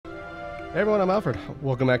Hey everyone, I'm Alfred.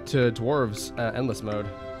 Welcome back to Dwarves Endless Mode.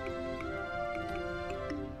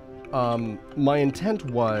 My intent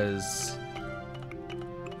was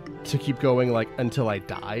to keep going like until I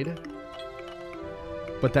died,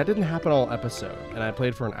 but that didn't happen all episode, and I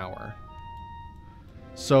played for an hour.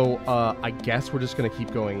 So I guess we're just gonna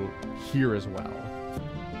keep going here as well.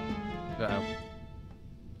 Uh-oh.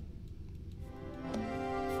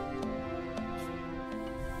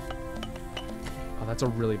 Oh, that's a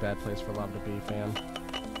really bad place for lava to be, fam.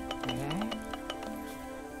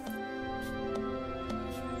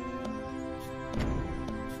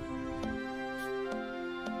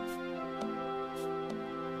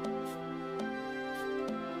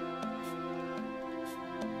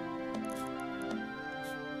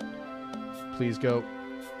 Please go.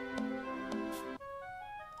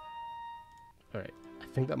 Alright, I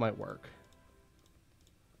think that might work.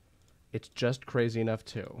 It's just crazy enough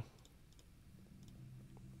too.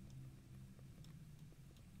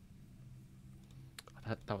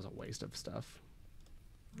 That was a waste of stuff.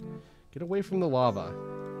 Get away from the lava.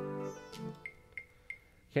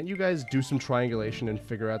 Can't you guys do some triangulation and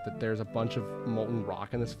figure out that there's a bunch of molten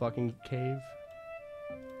rock in this fucking cave?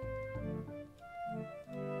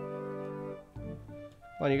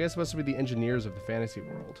 Come on, you guys are supposed to be the engineers of the fantasy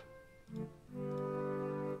world.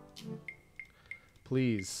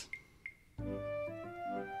 Please.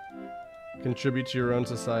 Contribute to your own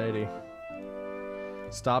society.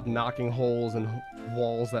 Stop knocking holes in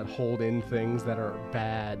walls that hold in things that are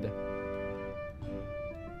bad.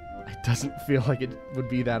 It doesn't feel like it would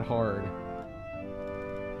be that hard.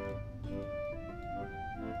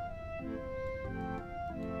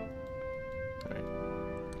 Alright.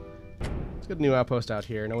 Let's get a new outpost out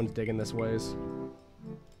here. No one's digging this ways.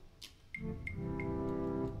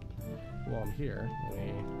 While I'm here, let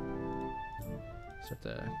me start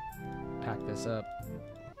to pack this up.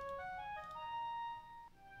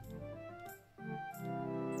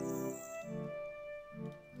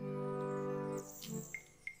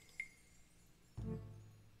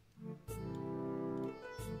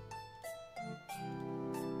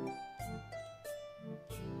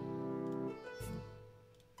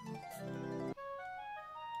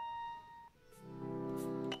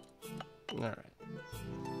 All right.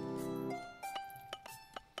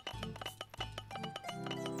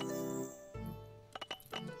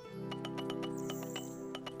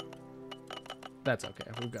 That's okay.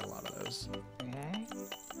 We've got a lot of those.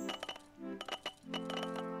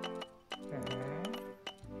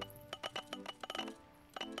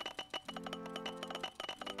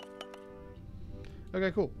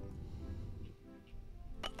 Okay, cool.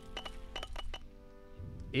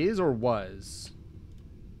 Is or was?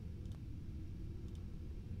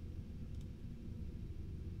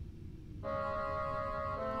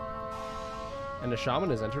 And the shaman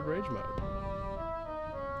has entered rage mode.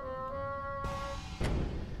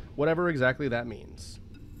 Whatever exactly that means.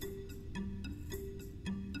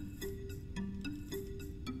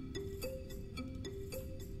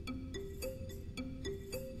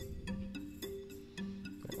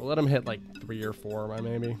 We'll let him hit like 3 or 4,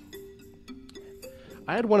 maybe.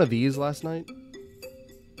 I had one of these last night.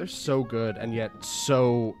 They're so good and yet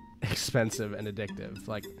so expensive and addictive.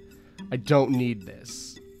 Like, I don't need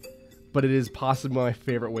this. But it is possibly my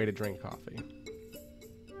favorite way to drink coffee.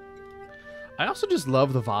 I also just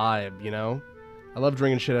love the vibe, you know? I love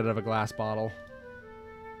drinking shit out of a glass bottle.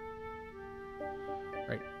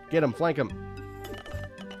 Right, get him, flank him.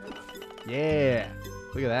 Yeah,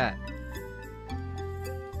 look at that.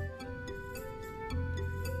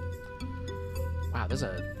 Wow, there's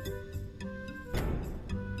a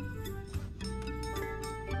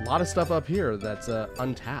lot of stuff up here that's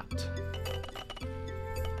untapped.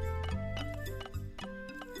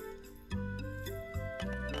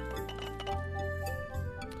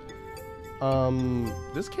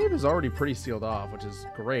 This cave is already pretty sealed off, which is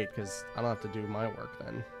great, because I don't have to do my work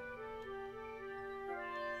then.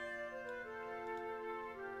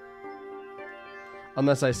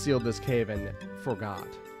 Unless I sealed this cave and forgot.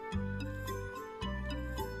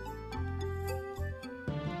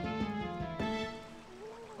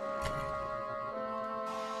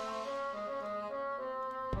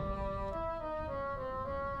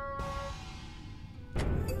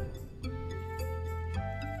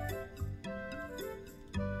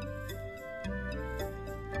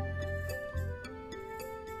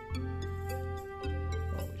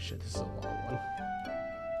 Shit, this is a long one.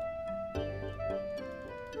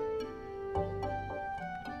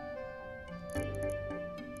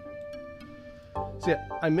 So yeah,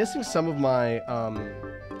 I'm missing some of my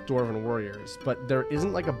Dwarven warriors, but there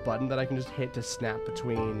isn't like a button that I can just hit to snap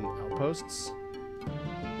between outposts.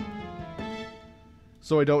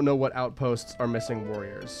 So I don't know what outposts are missing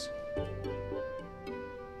warriors.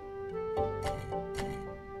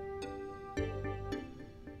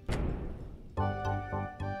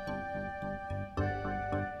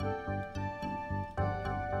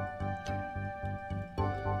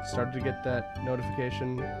 Started to get that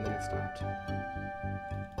notification, and then it stopped.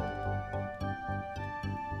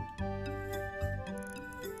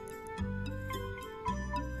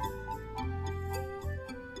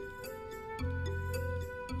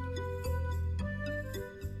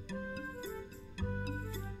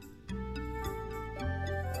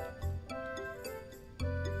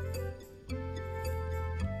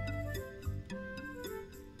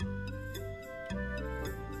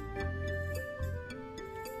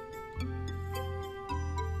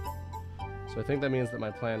 So I think that means that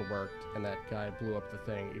my plan worked and that guy blew up the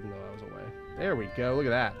thing even though I was away. There we go. Look at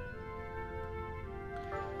that.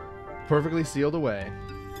 Perfectly sealed away.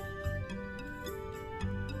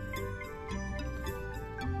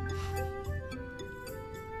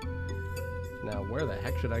 Now, where the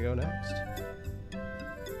heck should I go next?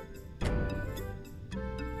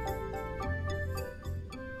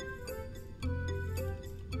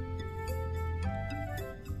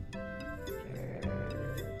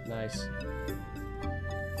 Nice.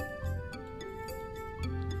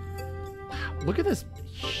 Wow, look at this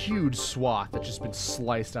huge swath that's just been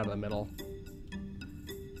sliced out of the middle.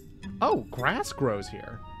 Oh, grass grows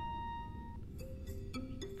here.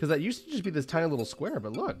 Because that used to just be this tiny little square,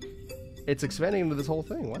 but look. It's expanding into this whole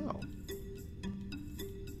thing. Wow.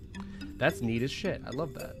 That's neat as shit. I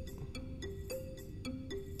love that.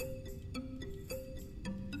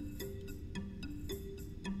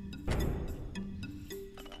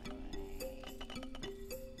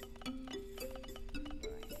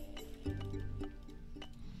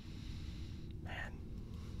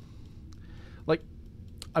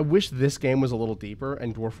 I wish this game was a little deeper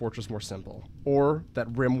and Dwarf Fortress more simple. Or that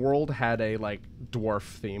RimWorld had a, like, dwarf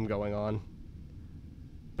theme going on.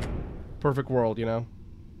 Perfect world, you know?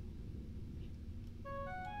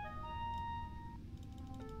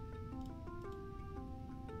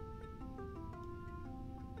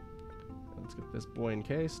 Let's get this boy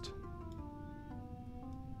encased.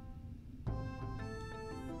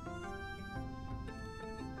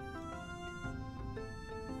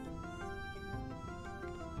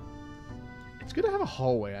 It's good to have a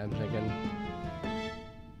hallway, I'm thinking.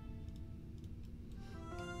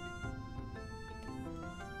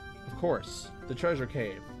 Of course, the treasure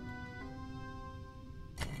cave.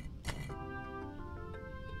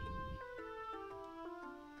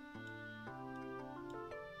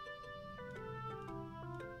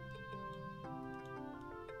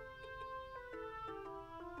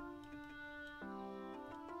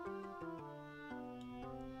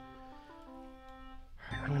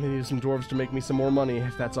 I'm gonna need some dwarves to make me some more money,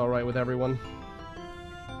 if that's alright with everyone.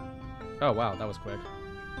 Oh wow, that was quick.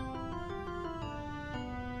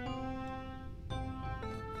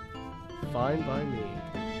 Fine by me.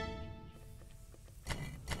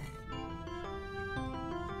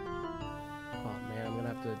 Oh man, I'm gonna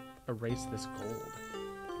have to erase this gold.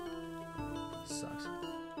 Sucks.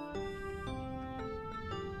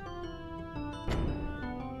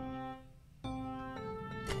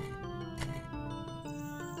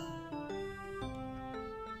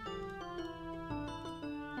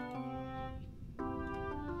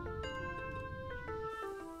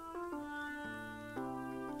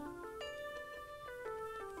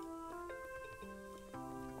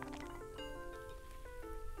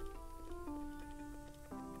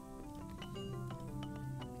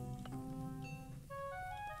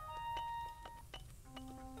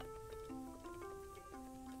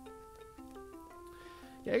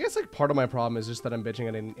 Yeah, I guess like part of my problem is just that I'm bitching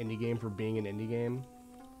at an indie game for being an indie game.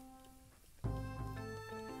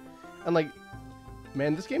 And like,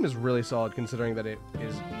 man, this game is really solid considering that it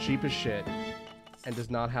is cheap as shit and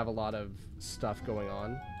does not have a lot of stuff going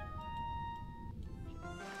on.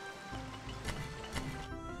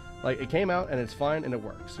 Like, it came out and it's fine and it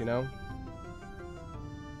works, you know?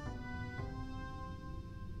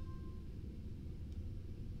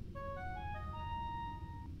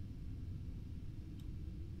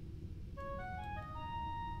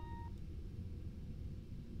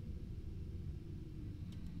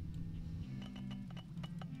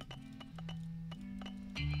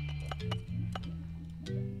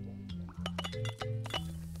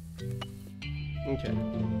 Okay.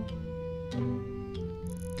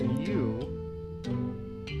 You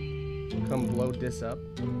come blow this up.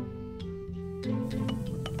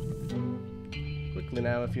 Quickly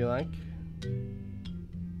now, if you like.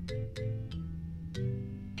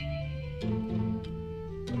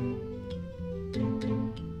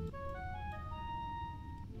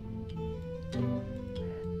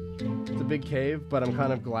 big cave, but I'm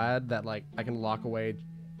kind of glad that like I can lock away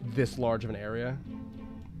this large of an area.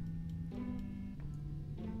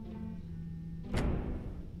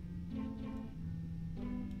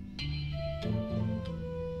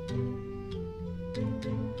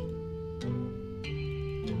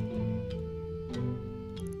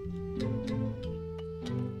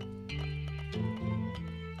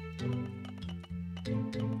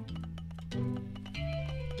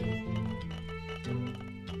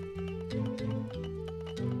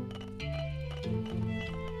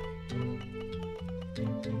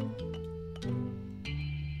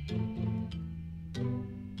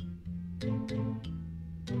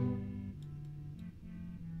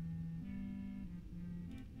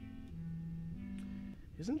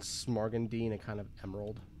 Isn't Smaragdine a kind of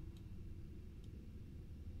emerald?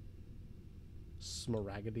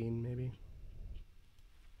 Smaragdine, maybe?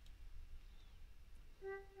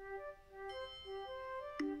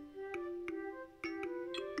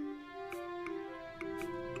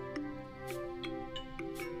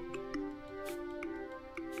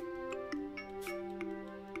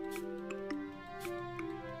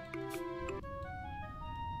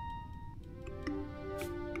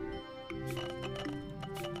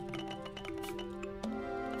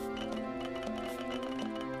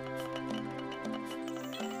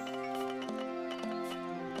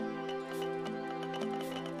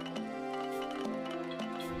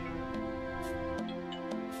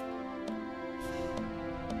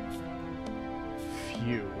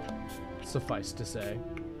 Few, suffice to say.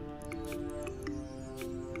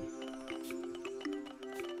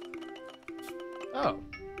 Oh.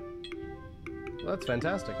 Well, that's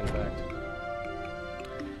fantastic, in fact.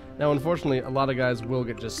 Now, unfortunately, a lot of guys will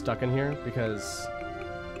get just stuck in here because,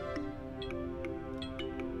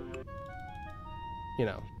 you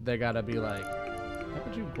know, they gotta be like, how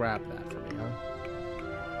could you grab that for me, huh?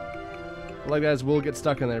 A lot of guys will get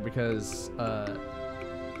stuck in there because, a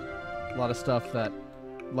lot of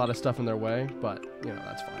stuff in their way, but, you know,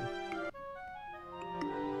 that's fine.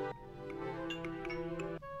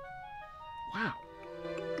 Wow.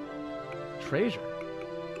 Treasure.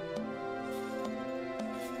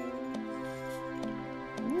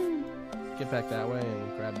 Get back that way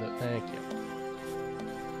and grab the... Thank you.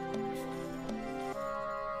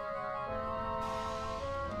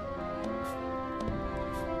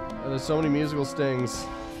 Oh, there's so many musical stings.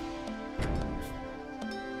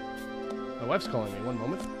 My wife's calling me. One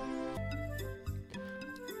moment.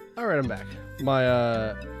 All right, I'm back.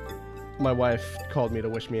 My wife called me to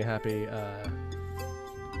wish me a happy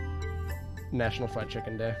National Fried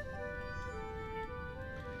Chicken Day.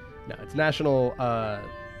 No, it's National.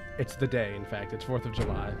 It's the day. In fact, it's 4th of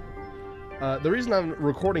July. The reason I'm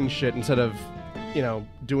recording shit instead of, you know,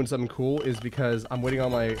 doing something cool is because I'm waiting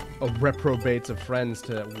on my reprobates of friends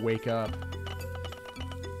to wake up.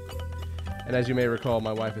 And as you may recall,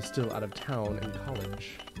 my wife is still out of town in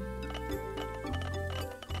college.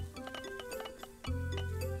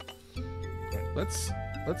 Right, let's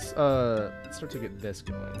start to get this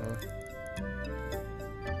going, huh?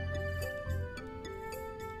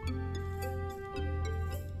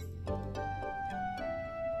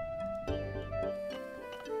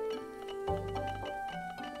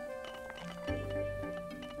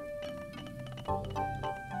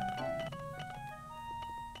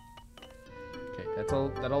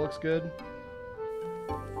 That all looks good.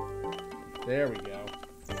 There we go.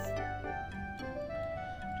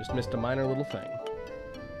 Just missed a minor little thing.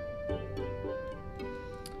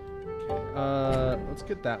 Okay, let's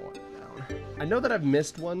get that one down. I know that I've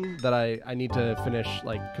missed one that I need to finish,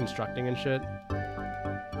 like, constructing and shit. I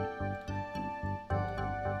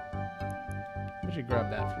should grab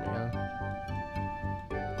that for me, huh?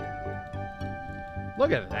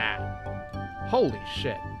 Look at that. Holy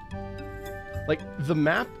shit. Like, the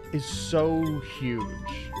map is so huge.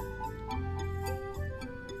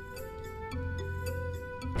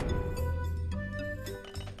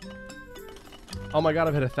 Oh my god,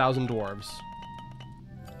 I've hit 1,000 dwarves.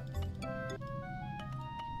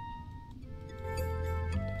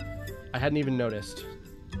 I hadn't even noticed.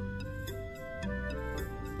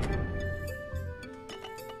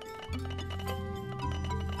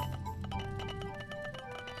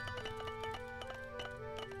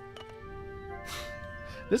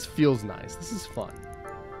 This feels nice. This is fun.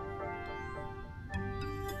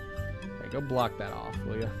 Okay, go block that off,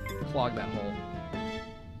 will you? Clog that hole.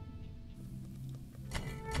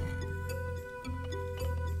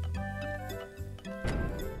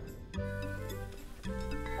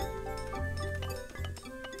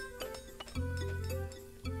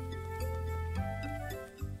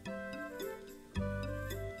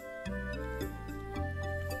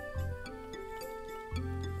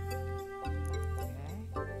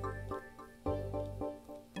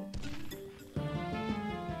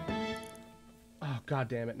 God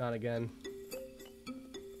damn it, not again.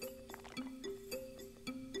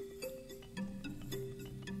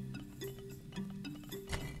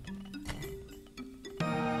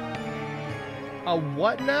 A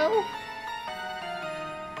what now?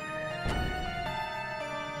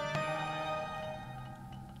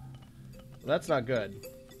 That's not good.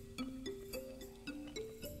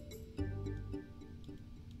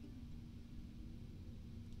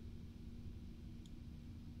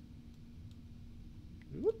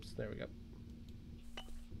 Whoops, there we go.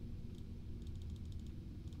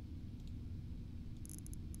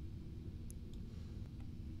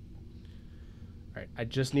 Alright, I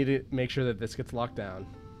just need to make sure that this gets locked down.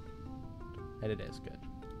 And it is good.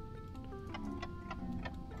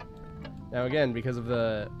 Now again, because of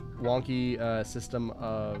the wonky system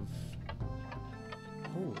of...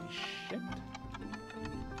 Holy shit.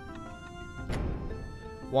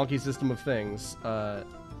 Wonky system of things.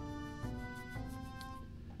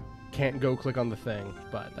 Can't go click on the thing,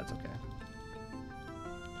 but that's okay.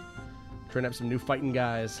 Trying up some new fighting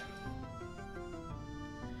guys.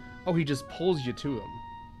 Oh, he just pulls you to him.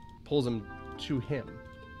 Pulls him to him.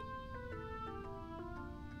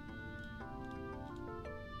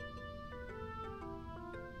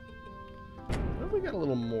 What if we got a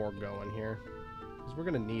little more going here? Because we're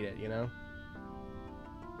going to need it, you know?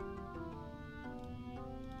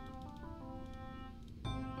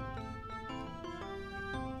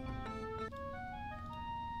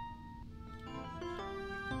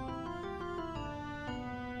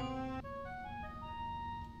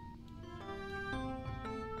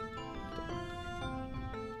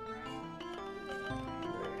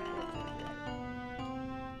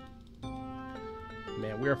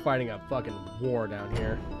 Man, we are fighting a fucking war down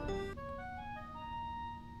here.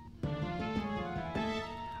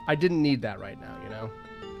 I didn't need that right now, you know?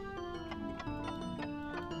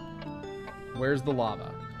 Where's the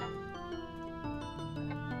lava?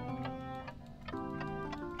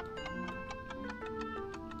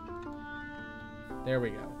 There we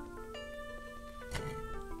go.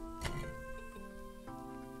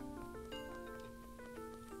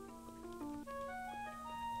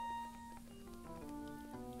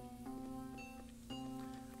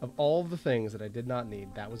 Of all of the things that I did not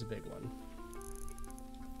need, that was a big one.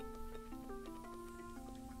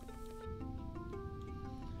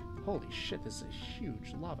 Holy shit, this is a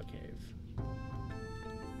huge lava cave.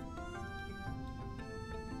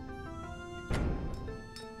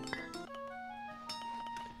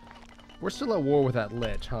 We're still at war with that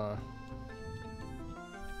lich, huh?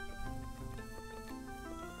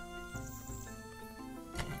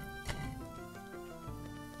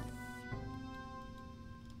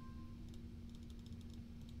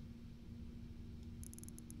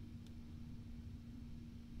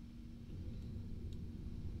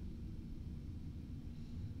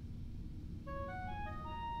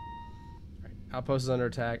 Outpost is under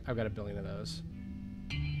attack. I've got a billion of those.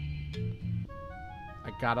 I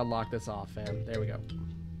gotta lock this off, fam. There we go.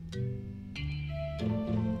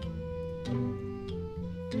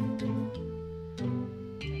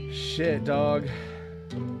 Shit, dog.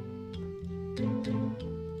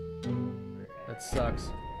 That sucks.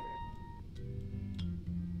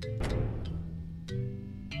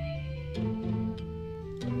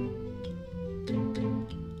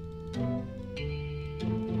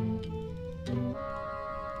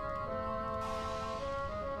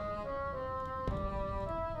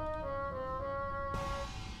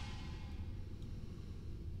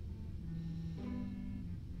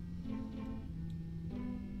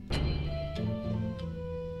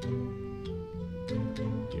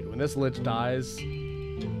 When this lich dies,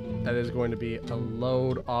 that is going to be a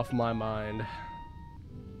load off my mind.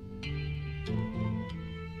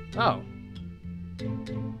 Oh.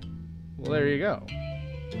 Well, there you go.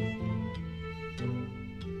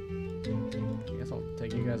 I guess I'll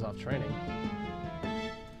take you guys off training.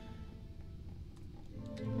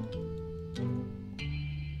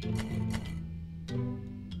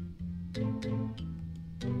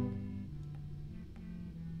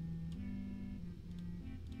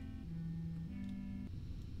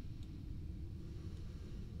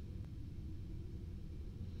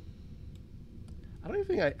 I don't even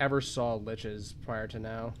think I ever saw liches prior to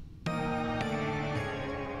now.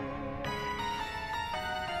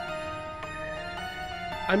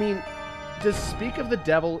 I mean, does Speak of the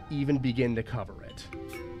Devil even begin to cover it?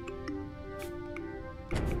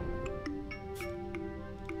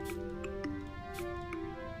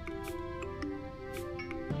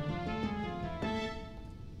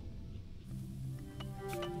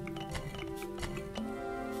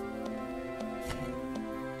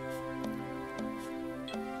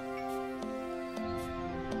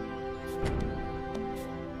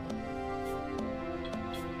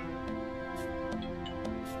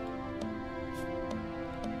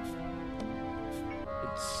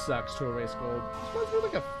 sucks to erase gold. This reminds me of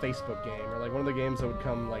like a Facebook game, or like one of the games that would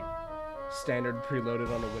come like standard preloaded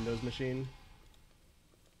on a Windows machine.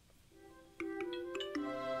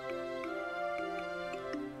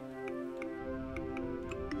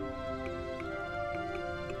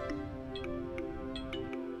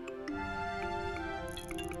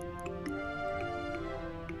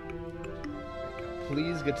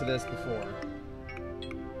 Please get to this before.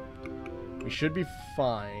 We should be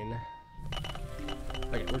fine.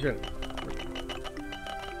 Okay, we're good.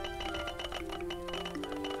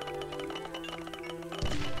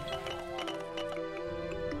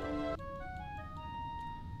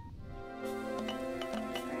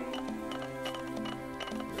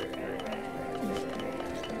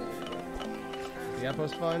 The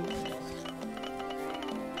outpost fine?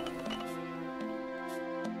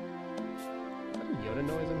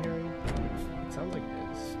 Noise I'm hearing? It sounds like it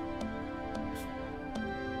is.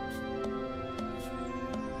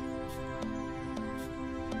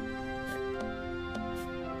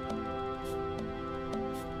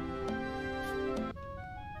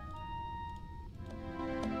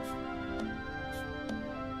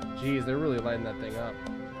 Jeez, they're really lighting that thing up.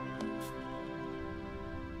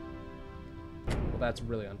 Well, that's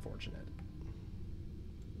really unfortunate.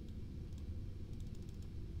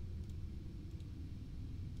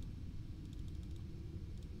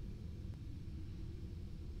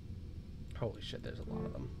 Holy shit, there's a lot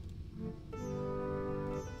of them.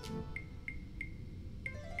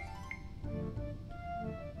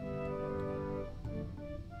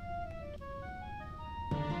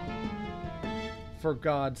 For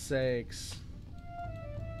God's sakes.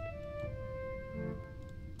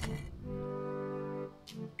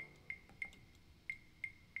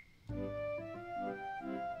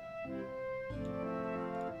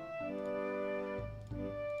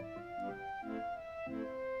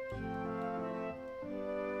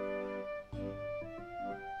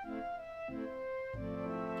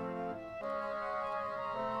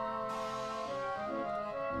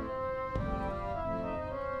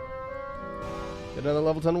 Get another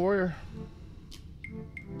level 10 warrior.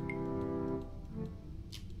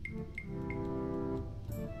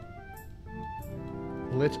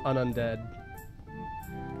 Lich unundead.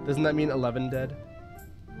 Doesn't that mean 11 dead?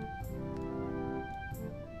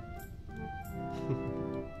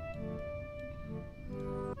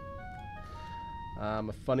 I'm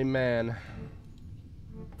a funny man.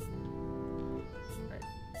 Right.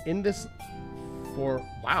 In this for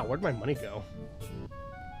wow, where'd my money go?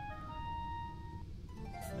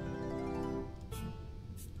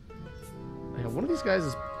 Yeah, one of these guys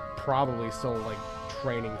is probably still like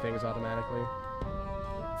training things automatically.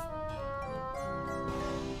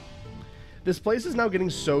 This place is now getting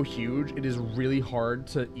so huge, it is really hard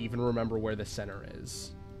to even remember where the center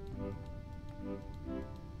is.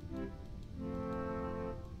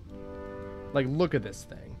 Like, look at this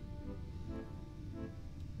thing.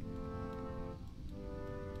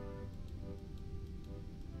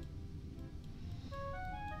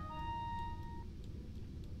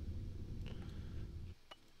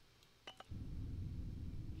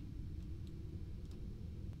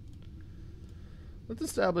 Let's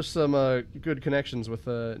establish some good connections with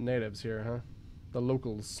the natives here, huh? The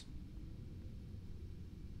locals.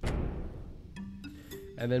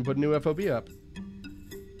 And then put new FOB up.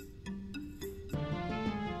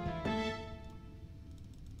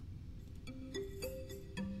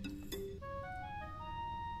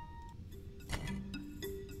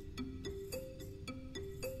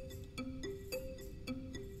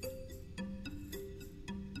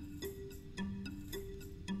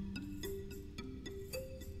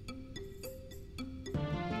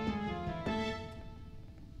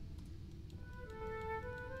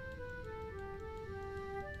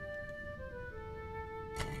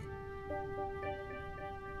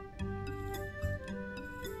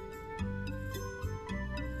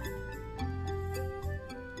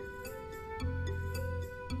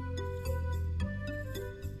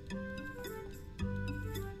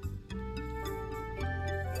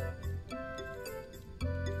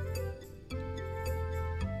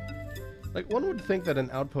 Like, one would think that an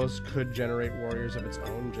outpost could generate warriors of its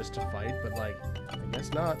own just to fight, but, like, I guess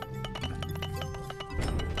not.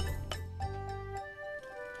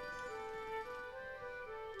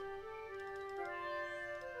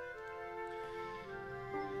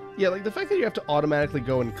 Yeah, like, the fact that you have to automatically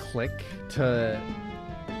go and click to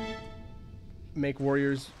make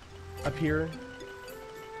warriors appear.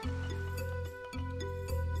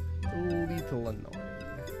 Little annoying.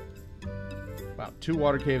 Wow, 2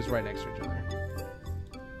 water caves right next to each other.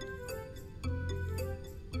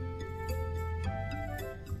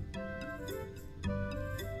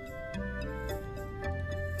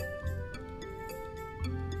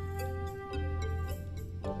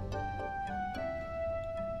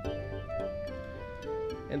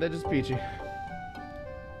 And that just peachy.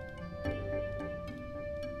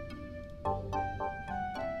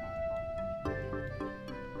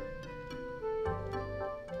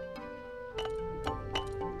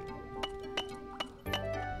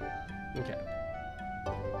 Okay.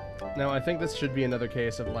 Now I think this should be another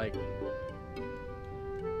case of like,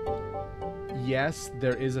 yes,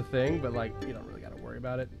 there is a thing, but like you don't really gotta worry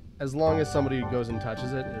about it. As long as somebody goes and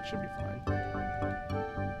touches it, it should be fine.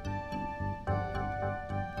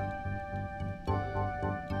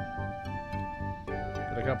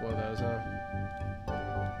 But a couple of those, huh?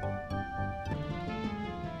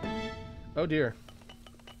 Oh dear.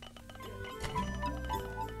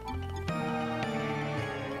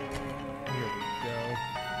 Here we go.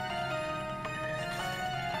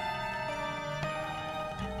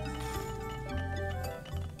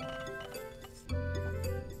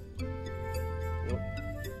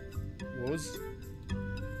 What was?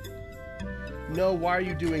 No, why are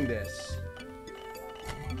you doing this?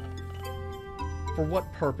 For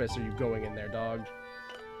what purpose are you going in there, dog?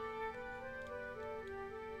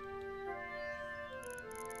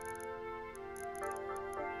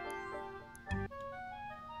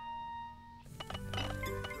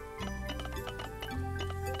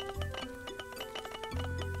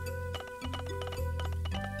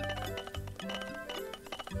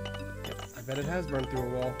 I bet it has burned through a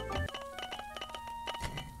wall.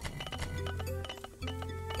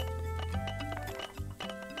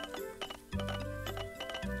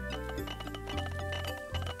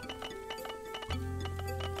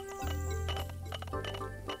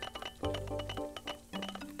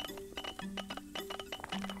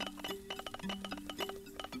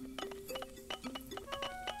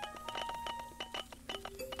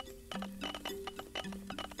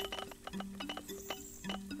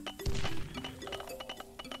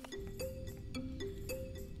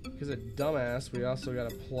 Because a dumbass, we also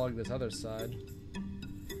gotta plug this other side.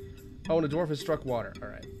 Oh, and a dwarf has struck water.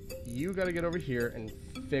 Alright. You gotta get over here and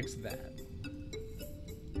fix that.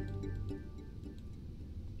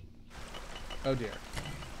 Oh dear.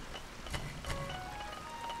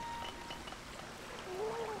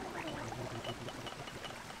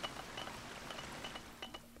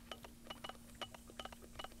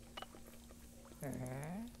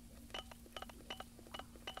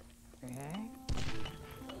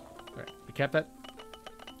 Alright, we kept that.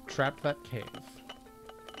 Trapped that cave.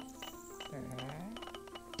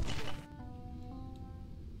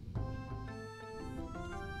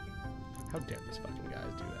 How dare these fucking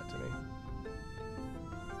guys do that to me?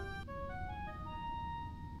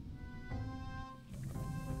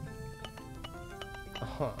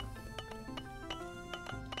 Uh-huh.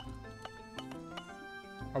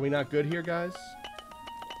 Are we not good here, guys?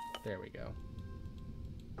 There we go.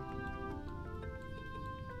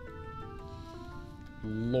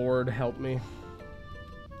 Lord help me.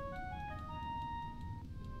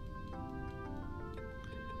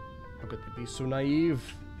 How could they be so naive?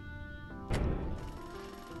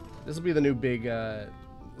 This will be the new big, this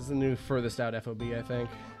is the new furthest out FOB, I think.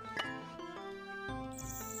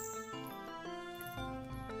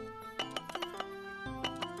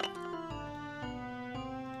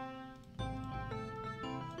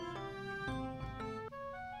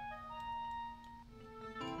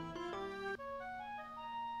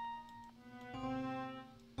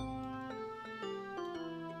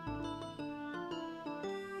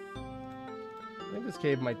 I think this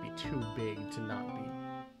cave might be too big to not be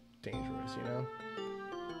dangerous, you know?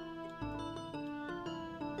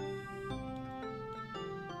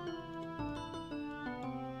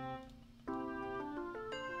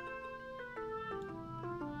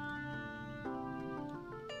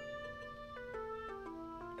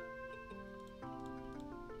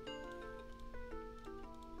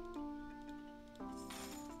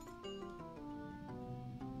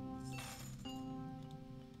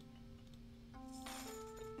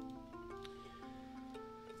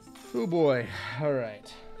 Oh boy, all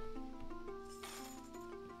right.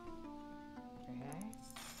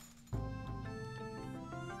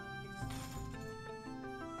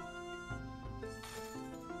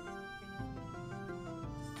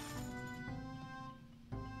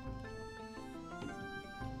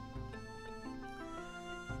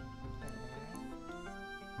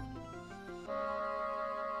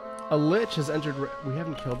 A lich has entered. We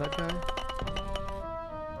haven't killed that guy?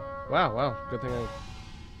 Wow, wow. Good thing I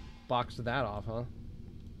boxed that off, huh?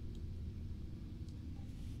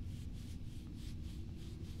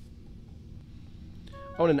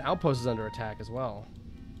 Oh, and an outpost is under attack as well.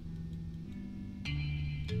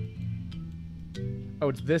 Oh,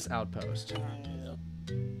 it's this outpost.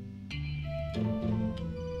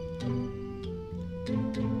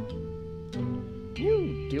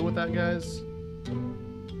 with that, guys?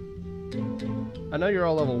 I know you're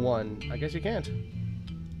all level 1. I guess you can't.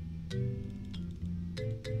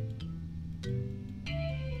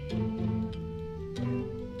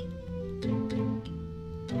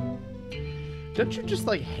 Don't you just,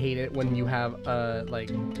 like, hate it when you have, like,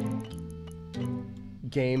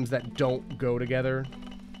 games that don't go together?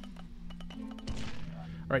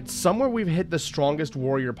 Alright, somewhere we've hit the strongest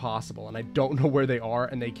warrior possible, and I don't know where they are,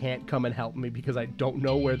 and they can't come and help me because I don't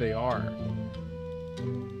know where they are.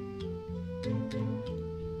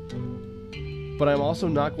 But I'm also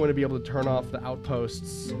not going to be able to turn off the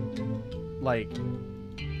outposts, like,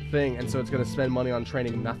 thing, and so it's going to spend money on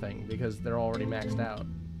training nothing because they're already maxed out.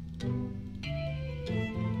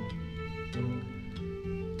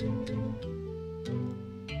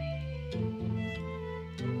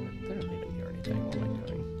 They don't even hear anything. What am I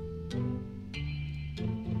doing?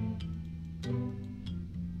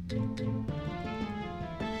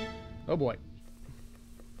 Oh boy.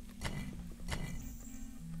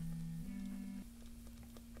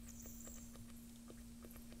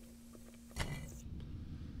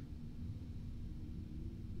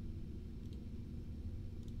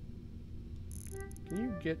 Can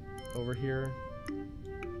you get over here?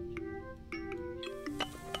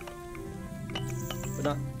 But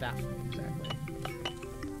not that way, exactly.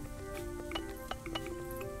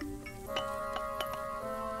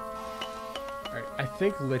 Alright, I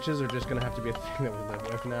think liches are just gonna have to be a thing that we live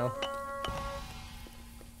with now.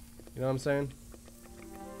 You know what I'm saying?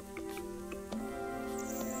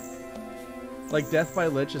 Like, death by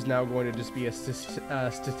lich is now going to just be a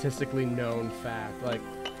statistically known fact. Like,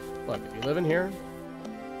 look, if you live in here,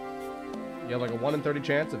 you have like a 1 in 30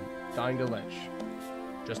 chance of dying to lich.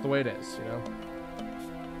 Just the way it is, you know?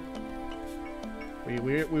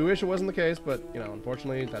 We wish it wasn't the case, but, you know,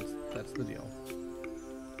 unfortunately, that's the deal.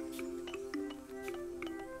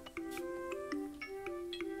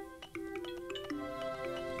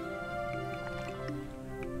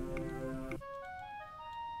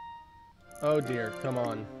 Oh dear, come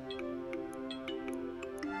on.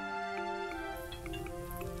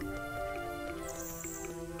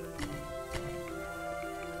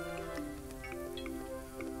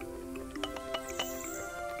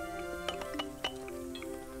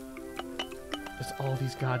 Just all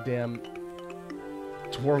these goddamn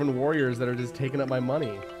dwarven warriors that are just taking up my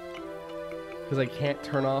money. Because I can't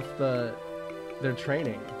turn off their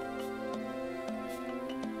training.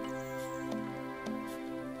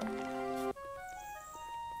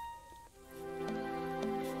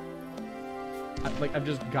 I've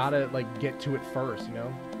just gotta, like, get to it first, you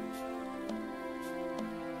know?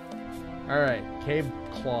 Alright, cave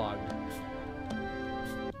clogged.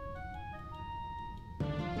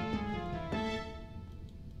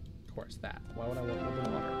 Of course, that. Why would I want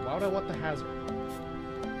open water? Why would I want the hazard?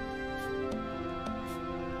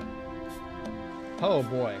 Oh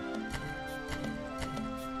boy.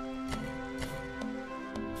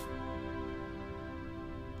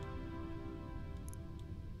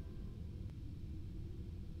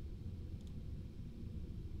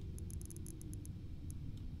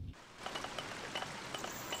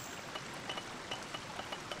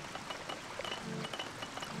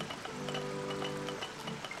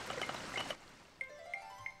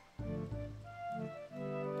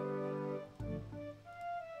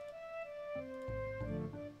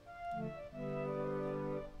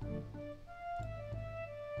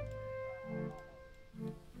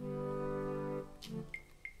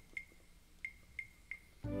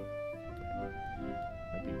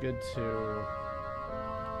 Good to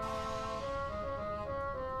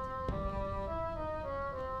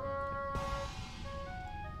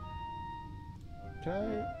can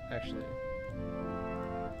I actually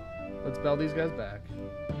let's bell these guys back.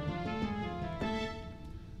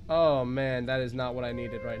 Oh man, that is not what I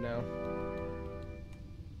needed right now.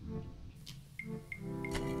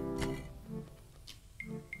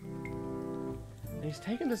 And he's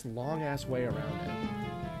taking this long ass way around it.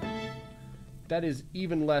 That is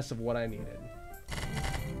even less of what I needed.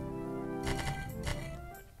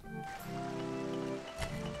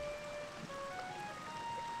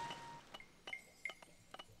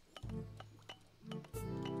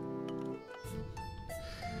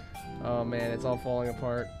 Oh man, it's all falling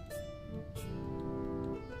apart.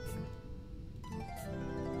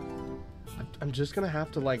 I'm just gonna have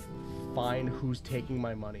to, like, find who's taking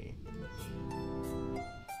my money.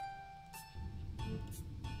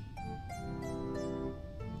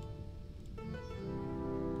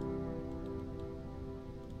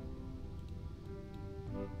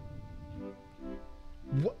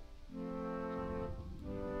 What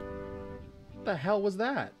the hell was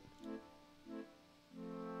that?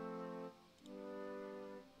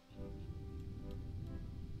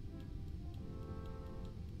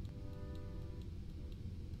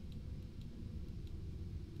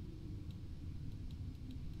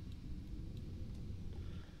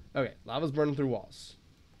 Okay, lava's burning through walls.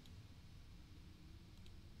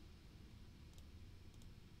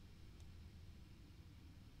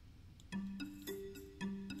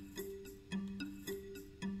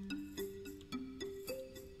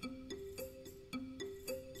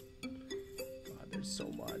 God, there's so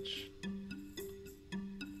much.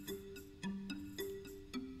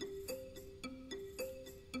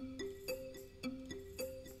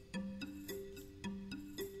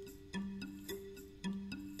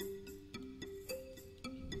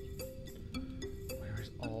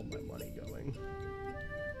 All my money going.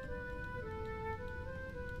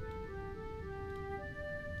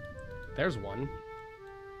 There's one.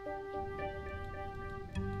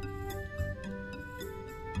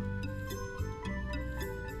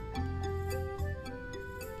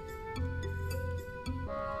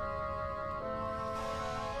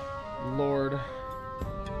 Lord.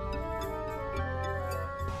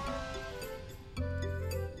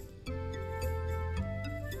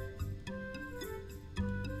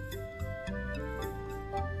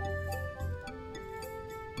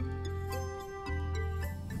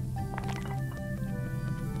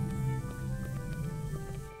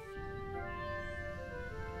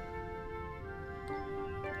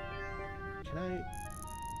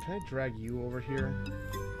 Can I drag you over here?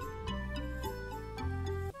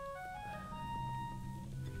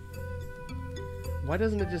 Why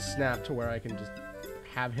doesn't it just snap to where I can just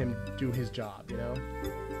have him do his job, you know?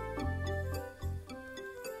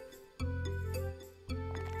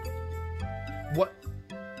 What?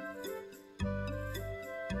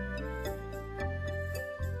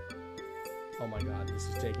 Oh my god, this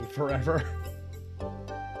is taking forever.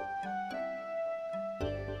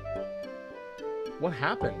 What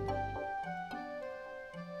happened?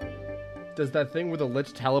 Does that thing where the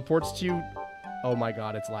lich teleports to you? Oh my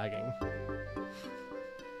god, it's lagging.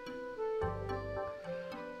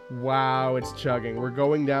 Wow, it's chugging. We're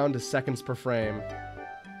going down to seconds per frame.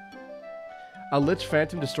 A lich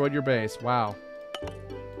phantom destroyed your base. Wow.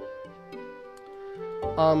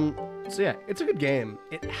 So yeah, it's a good game.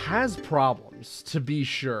 It has problems, to be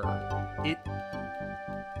sure.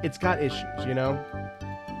 It's got issues, you know?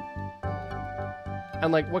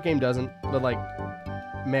 And like, what game doesn't? But like,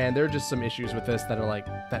 man, there are just some issues with this that are like,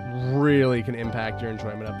 that really can impact your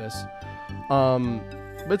enjoyment of this.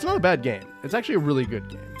 But it's not a bad game. It's actually a really good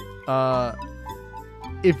game.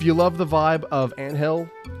 If you love the vibe of Anthill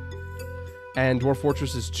and Dwarf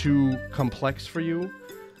Fortress is too complex for you,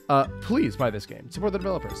 please buy this game. Support the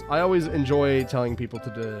developers. I always enjoy telling people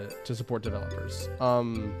to support developers.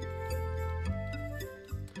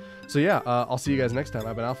 So yeah, I'll see you guys next time.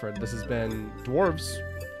 I've been Alfred. This has been Dwarves.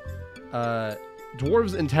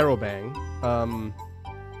 Dwarves and Terrobang.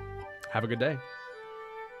 Have a good day.